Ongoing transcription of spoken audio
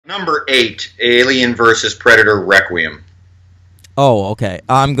Number 8, Alien versus Predator Requiem. Oh, okay.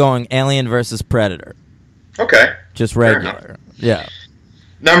 I'm going Alien versus Predator. Okay. Just Fair regular. Yeah.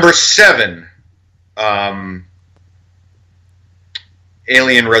 Number 7,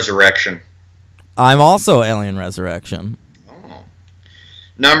 Alien Resurrection. I'm also Alien Resurrection. Oh.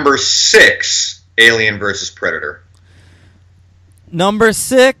 Number 6, Alien versus Predator. Number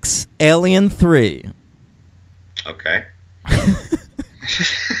 6, Alien 3. Okay.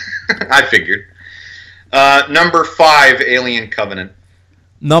 I figured. Number 5, Alien Covenant.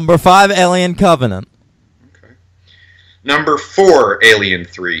 Number 5, Alien Covenant. Okay. Number 4, Alien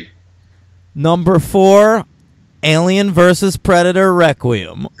 3. Number 4, Alien versus Predator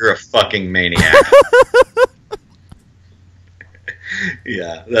Requiem. You're a fucking maniac.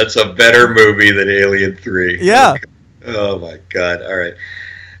 Yeah, that's a better movie than Alien 3. Yeah. Oh my god. All right.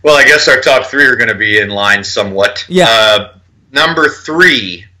 Well, I guess our top 3 are going to be in line somewhat. Yeah. Number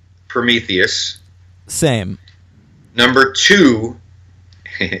 3, Prometheus. Same. Number 2,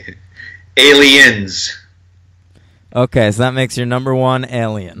 Aliens. Okay, so that makes your number 1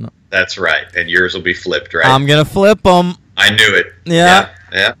 Alien. That's right. And yours will be flipped, right? I'm going to flip them. I knew it. Yeah.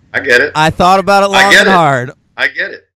 Yeah, I get it. I thought about it long and hard. I get it.